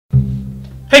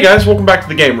Hey guys, welcome back to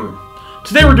the Game Room.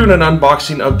 Today we're doing an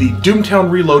unboxing of the Dooomtown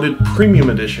Reloaded Premium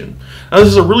Edition. Now this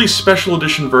is a really special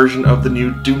edition version of the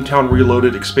new Dooomtown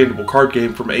Reloaded expandable card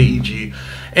game from AEG,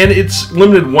 and it's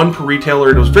limited one per retailer,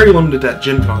 and it was very limited at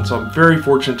Gen Con, so I'm very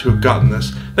fortunate to have gotten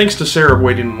this, thanks to Sarah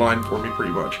waiting in line for me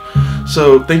pretty much.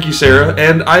 So thank you, Sarah,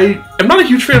 and I am not a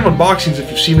huge fan of unboxings if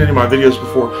you've seen any of my videos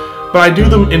before, but I do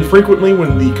them infrequently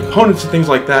when the components and things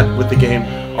like that with the game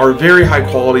are very high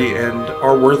quality and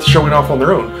are worth showing off on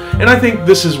their own. And I think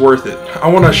this is worth it. I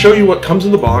want to show you what comes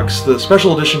in the box, the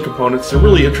special edition components. They're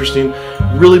really interesting,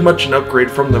 really much an upgrade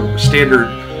from the standard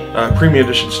premium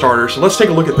edition starter. So let's take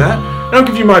a look at that, and I'll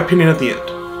give you my opinion at the end.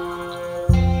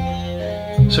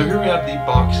 So here we have the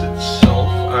box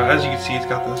itself. As you can see, it's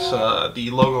got this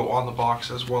the logo on the box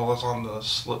as well as on the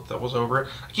slip that was over it.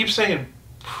 I keep saying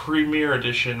Premier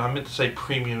Edition. I meant to say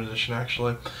Premium Edition,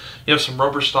 actually. You have some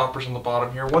rubber stoppers on the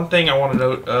bottom here. One thing I want to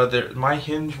note, one of my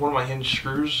hinge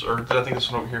screws, or I think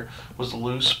this one over here, was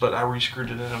loose, but I re-screwed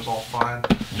it in and it was all fine.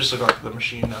 Just looked like the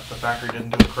machine that the factory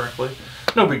didn't do it correctly.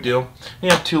 No big deal. And you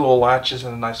have two little latches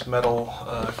and a nice metal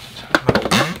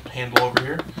handle over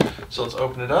here. So let's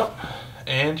open it up.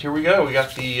 And here we go. We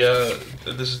got the,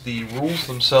 this is the rules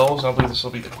themselves. I believe this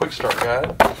will be the quick start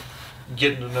guide.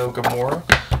 Getting to know Gamora.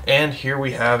 And here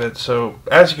we have it. So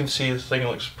as you can see, this thing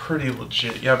looks pretty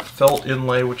legit. You have felt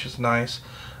inlay, which is nice.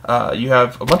 You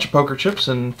have a bunch of poker chips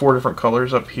in 4 different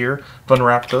colors up here. I've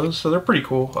unwrapped those, so they're pretty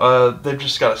cool. They've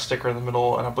just got a sticker in the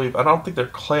middle, and I don't think they're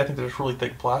clay. I think they're just really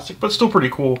thick plastic, but still pretty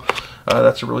cool.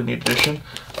 That's a really neat addition.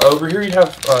 Over here you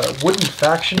have wooden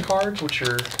faction cards, which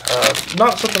are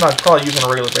not something I'd probably use on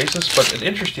a regular basis, but an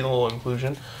interesting little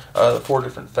inclusion. The 4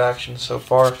 different factions so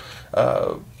far.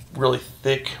 Really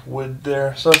thick wood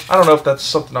there, so I don't know if that's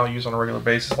something I'll use on a regular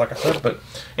basis, like I said, but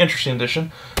interesting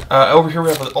addition. Over here we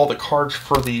have all the cards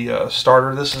for the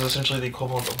starter. This is essentially the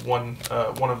equivalent of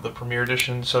one of the Premier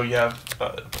Edition, so you have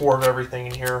 4 of everything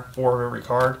in here, 4 of every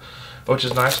card, which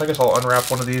is nice. I guess I'll unwrap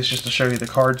one of these just to show you the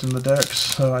cards in the decks,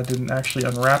 so I didn't actually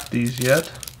unwrap these yet.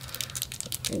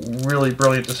 Really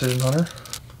brilliant decision, Hunter.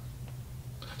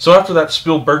 So after that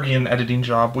Spielbergian editing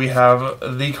job, we have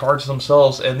the cards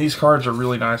themselves, and these cards are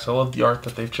really nice. I love the art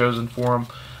that they've chosen for them.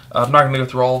 I'm not going to go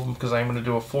through all of them because I'm going to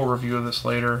do a full review of this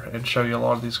later and show you a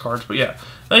lot of these cards. But yeah,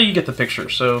 you get the picture.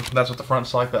 So that's what the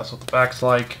front's like, that's what the back's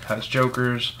like, has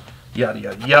jokers, yada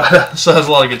yada yada. So there's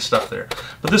a lot of good stuff there.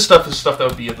 But this stuff is stuff that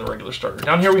would be in the regular starter.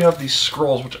 Down here we have these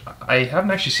scrolls, which I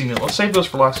haven't actually seen yet. Let's save those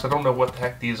for last. I don't know what the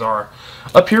heck these are.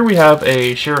 Up here we have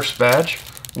a sheriff's badge,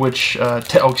 which, a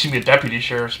deputy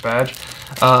sheriff's badge,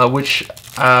 which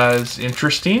is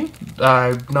interesting.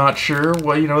 I'm not sure.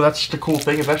 Well, that's just a cool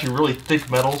thing. It's actually really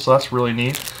thick metal, so that's really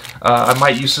neat. I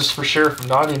might use this for Sheriff of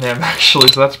Nottingham, actually,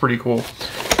 so that's pretty cool.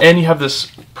 And you have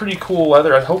this pretty cool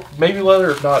leather. I hope maybe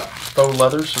leather, if not faux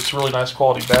leather, so it's a really nice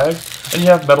quality bag. And you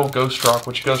have metal Ghost Rock,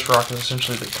 which Ghost Rock is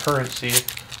essentially the currency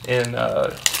in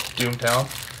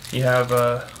Dooomtown. You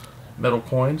have metal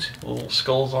coins, little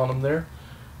skulls on them there.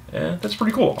 And that's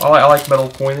pretty cool. I like metal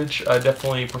coinage. I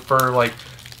definitely prefer like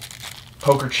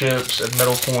poker chips and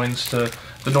metal coins to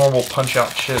the normal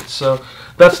punch-out shit. So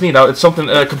that's neat. It's something,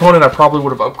 a component I probably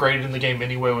would have upgraded in the game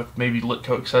anyway with maybe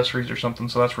Litco accessories or something.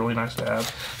 So that's really nice to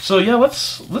have. So yeah,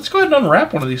 let's go ahead and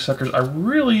unwrap one of these suckers. I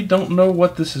really don't know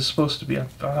what this is supposed to be. Man,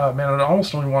 I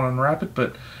almost don't even want to unwrap it,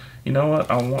 but you know what?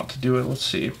 I want to do it. Let's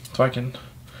see if I can.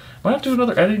 Might have to do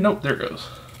another edit. Nope, there it goes.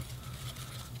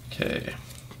 Okay.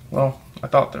 Well, I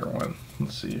thought there were one.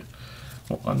 Let's see.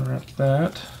 We'll unwrap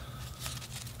that.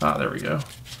 Ah, there we go.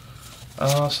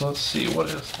 So let's see. What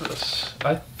is this?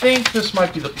 I think this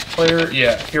might be the player.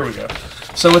 Yeah, here we go.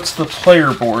 So it's the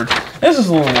player board. This is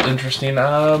a little interesting.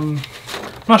 I'm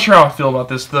not sure how I feel about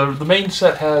this. The main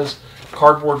set has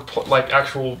cardboard, like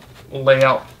actual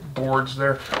layout boards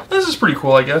there. This is pretty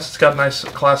cool, I guess. It's got a nice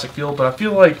classic feel, but I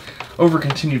feel like over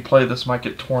continued play this might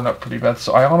get torn up pretty bad,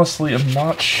 so I honestly am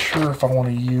not sure if I want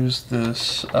to use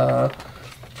this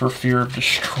for fear of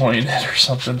destroying it or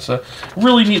something. So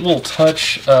really neat little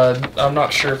touch. I'm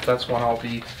not sure if that's one I'll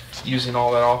be using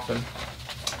all that often.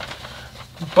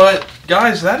 But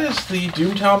guys, that is the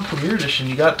Dooomtown Premier Edition.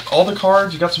 You got all the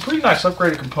cards, you got some pretty nice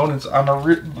upgraded components.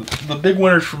 The big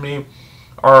winners for me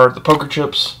are the poker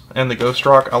chips and the Ghost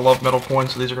Rock. I love metal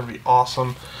coins, so these are going to be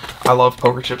awesome. I love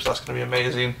poker chips. That's going to be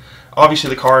amazing. Obviously,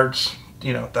 the cards,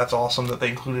 that's awesome that they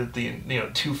included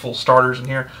the 2 full starters in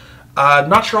here.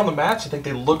 Not sure on the mats. I think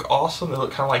they look awesome. They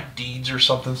look kind of like deeds or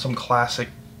something, some classic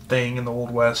thing in the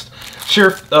Old West.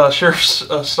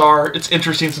 Sheriff's star. It's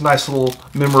interesting. It's a nice little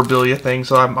memorabilia thing,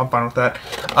 so I'm fine with that.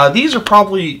 These are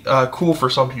probably cool for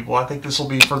some people. I think this will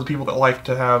be for the people that like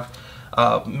to have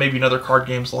Maybe in other card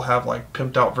games they'll have like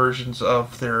pimped out versions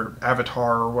of their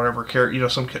avatar or whatever character, you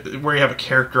know, where you have a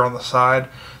character on the side.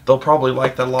 They'll probably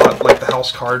like that a lot, like the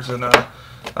house cards in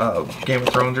Game of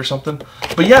Thrones or something.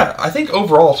 But yeah, I think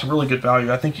overall it's a really good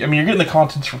value. I mean, you're getting the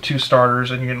contents from 2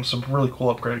 starters and you're getting some really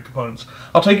cool upgraded components.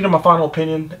 I'll take you to my final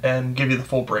opinion and give you the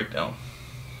full breakdown.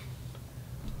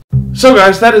 So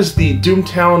guys, that is the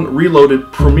Dooomtown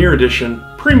Reloaded Premier Edition,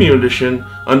 Premium Edition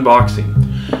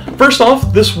unboxing. First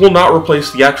off, this will not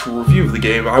replace the actual review of the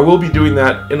game. I will be doing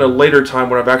that in a later time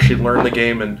when I've actually learned the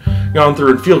game and gone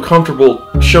through and feel comfortable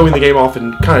showing the game off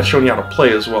and kind of showing you how to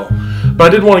play as well. But I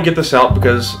did want to get this out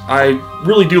because I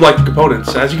really do like the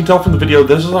components. As you can tell from the video,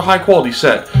 this is a high quality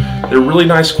set. They're really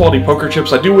nice quality poker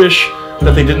chips. I do wish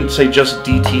that they didn't say just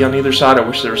DT on either side. I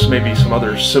wish there was maybe some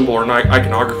other symbol or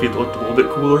iconography that looked a little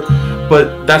bit cooler.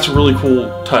 But that's a really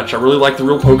cool touch. I really like the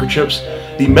real poker chips.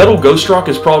 The metal Ghost Rock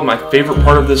is probably my favorite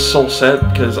part of this whole set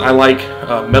because I like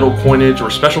metal coinage or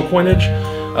special coinage.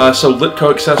 So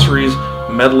Litco accessories,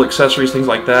 metal accessories, things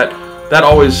like that. That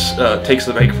always takes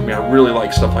the bait for me. I really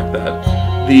like stuff like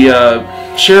that.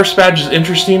 The Sheriff's Badge is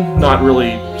interesting, not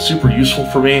really super useful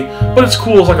for me, but it's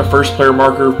cool as like a first player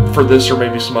marker for this or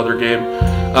maybe some other game.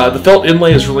 The felt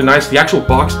inlay is really nice. The actual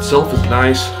box itself is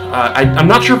nice. I'm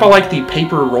not sure if I like the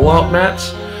paper rollout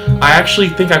mats. I actually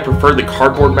think I prefer the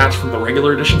cardboard mats from the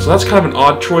regular edition, so that's kind of an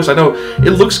odd choice. I know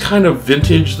it looks kind of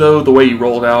vintage though, the way you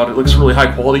roll it out. It looks really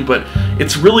high quality, but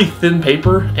it's really thin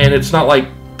paper, and it's not like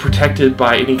protected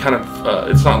by any kind of,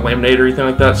 it's not laminated or anything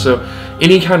like that, so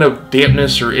any kind of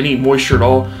dampness or any moisture at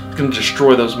all is going to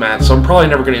destroy those mats, so I'm probably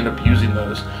never going to end up using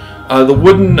those. The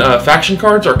wooden faction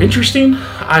cards are interesting.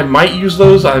 I might use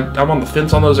those. I'm on the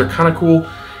fence on those. They're kind of cool,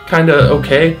 kind of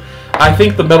okay. I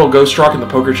think the metal Ghost Rock and the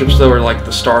poker chips, though, are like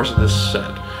the stars of this set.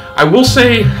 I will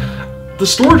say the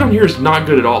storage on here is not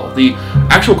good at all. The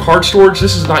actual card storage,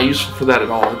 this is not useful for that at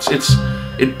all.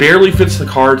 It barely fits the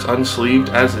cards unsleeved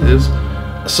as it is.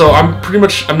 So I'm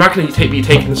not going to be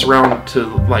taking this around to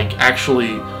like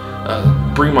actually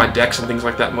bring my decks and things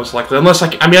like that most likely. Unless I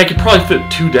mean I could probably fit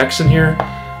 2 decks in here.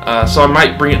 So I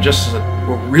might bring it just as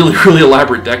a really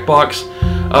elaborate deck box.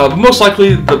 But most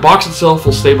likely the box itself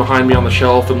will stay behind me on the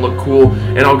shelf and look cool,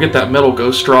 and I'll get that metal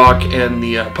Ghost Rock and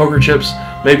the poker chips,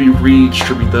 maybe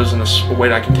redistribute those in a way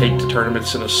that I can take to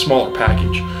tournaments in a smaller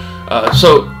package.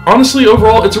 So honestly,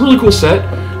 overall, it's a really cool set.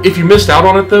 If you missed out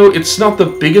on it though, it's not the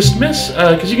biggest miss,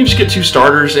 because you can just get 2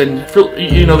 starters, and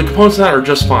you know, the components of that are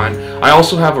just fine. I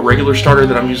also have a regular starter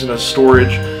that I'm using as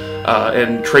storage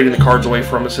and trading the cards away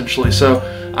from, essentially. So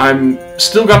I'm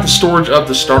still got the storage of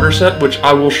the starter set, which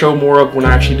I will show more of when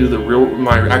I actually do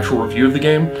my actual review of the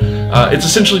game. It's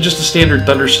essentially just a standard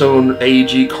Thunderstone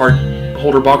AEG card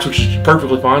holder box, which is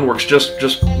perfectly fine, works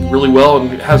just really well,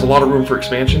 and has a lot of room for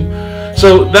expansion.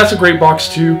 So that's a great box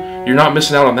too. You're not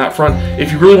missing out on that front.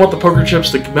 If you really want the poker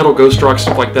chips, the metal Ghost Rock,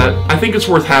 stuff like that, I think it's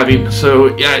worth having.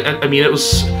 So yeah, I mean, it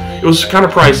was kind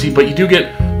of pricey, but you do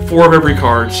get 4 of every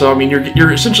card. So I mean,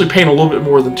 you're essentially paying a little bit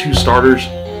more than 2 starters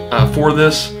for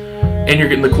this, and you're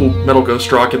getting the cool metal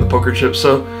Ghost Rock and the poker chips.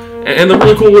 So and the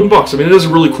really cool wooden box. I mean, it is a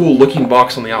really cool looking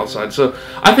box on the outside. So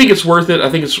I think it's worth it. I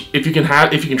think it's if you can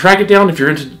track it down, if you're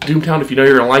into Dooomtown, if you know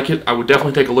you're gonna like it, I would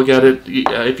definitely take a look at it.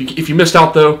 If you missed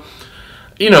out though,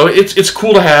 you know, it's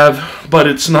cool to have, but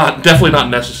it's definitely not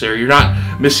necessary. You're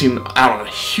not missing out on a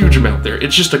huge amount there.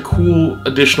 It's just a cool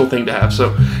additional thing to have.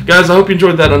 So, guys, I hope you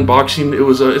enjoyed that unboxing.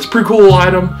 It's a pretty cool little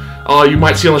item. You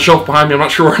might see on the shelf behind me. I'm not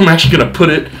sure where I'm actually going to put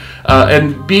it.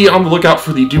 And be on the lookout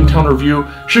for the Dooomtown review.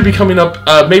 Should be coming up,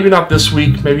 maybe not this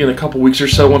week, maybe in a couple weeks or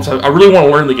so. Once I really want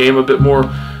to learn the game a bit more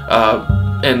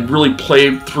and really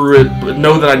play through it, but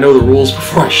know that I know the rules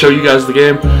before I show you guys the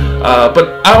game.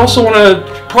 But I also want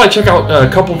to probably check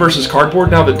out Couple vs. Cardboard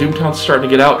now that Dooomtown's starting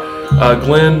to get out.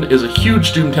 Glenn is a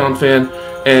huge Dooomtown fan,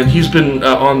 and he's been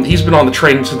on the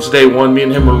train since day one. Me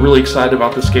and him are really excited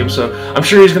about this game, so I'm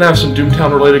sure he's gonna have some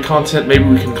Dooomtown related content. Maybe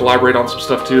we can collaborate on some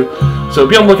stuff too. So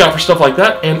be on the lookout for stuff like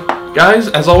that. And guys,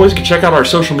 as always, you can check out our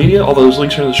social media. All those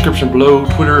links are in the description below: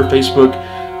 Twitter, Facebook.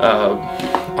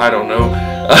 I don't know.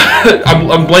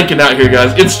 I'm blanking out here,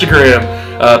 guys. Instagram,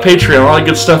 Patreon, all that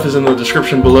good stuff is in the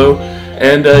description below.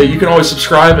 And you can always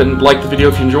subscribe and like the video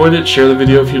if you enjoyed it. Share the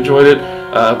video if you enjoyed it.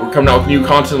 We're coming out with new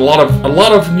content. A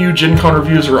lot of new Gen Con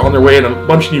reviews are on their way, and a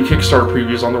bunch of new Kickstarter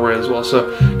previews on their way as well.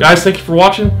 So, guys, thank you for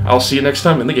watching. I'll see you next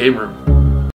time in the game room.